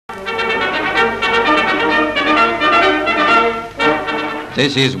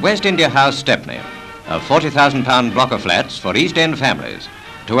This is West India House, Stepney, a £40,000 block of flats for East End families.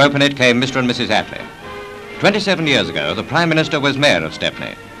 To open it came Mr. and Mrs Attlee. 27 years ago, the Prime Minister was Mayor of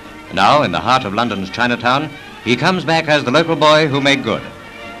Stepney. Now, in the heart of London's Chinatown, he comes back as the local boy who made good.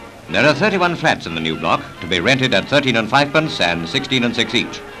 There are 31 flats in the new block, to be rented at 13 and 5p and 16 and 6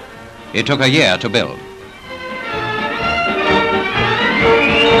 each. It took a year to build.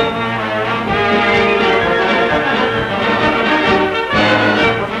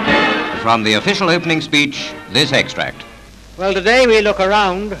 From the official opening speech, this extract. Well, today we look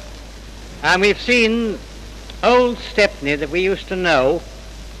around and we've seen old Stepney that we used to know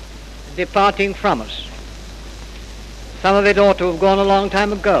departing from us. Some of it ought to have gone a long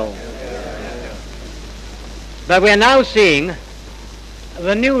time ago. But we're now seeing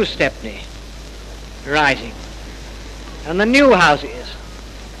the new Stepney rising and the new houses.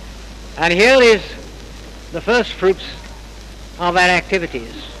 And here is the first fruits of our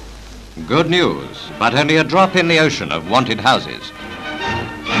activities. Good news, but only a drop in the ocean of wanted houses.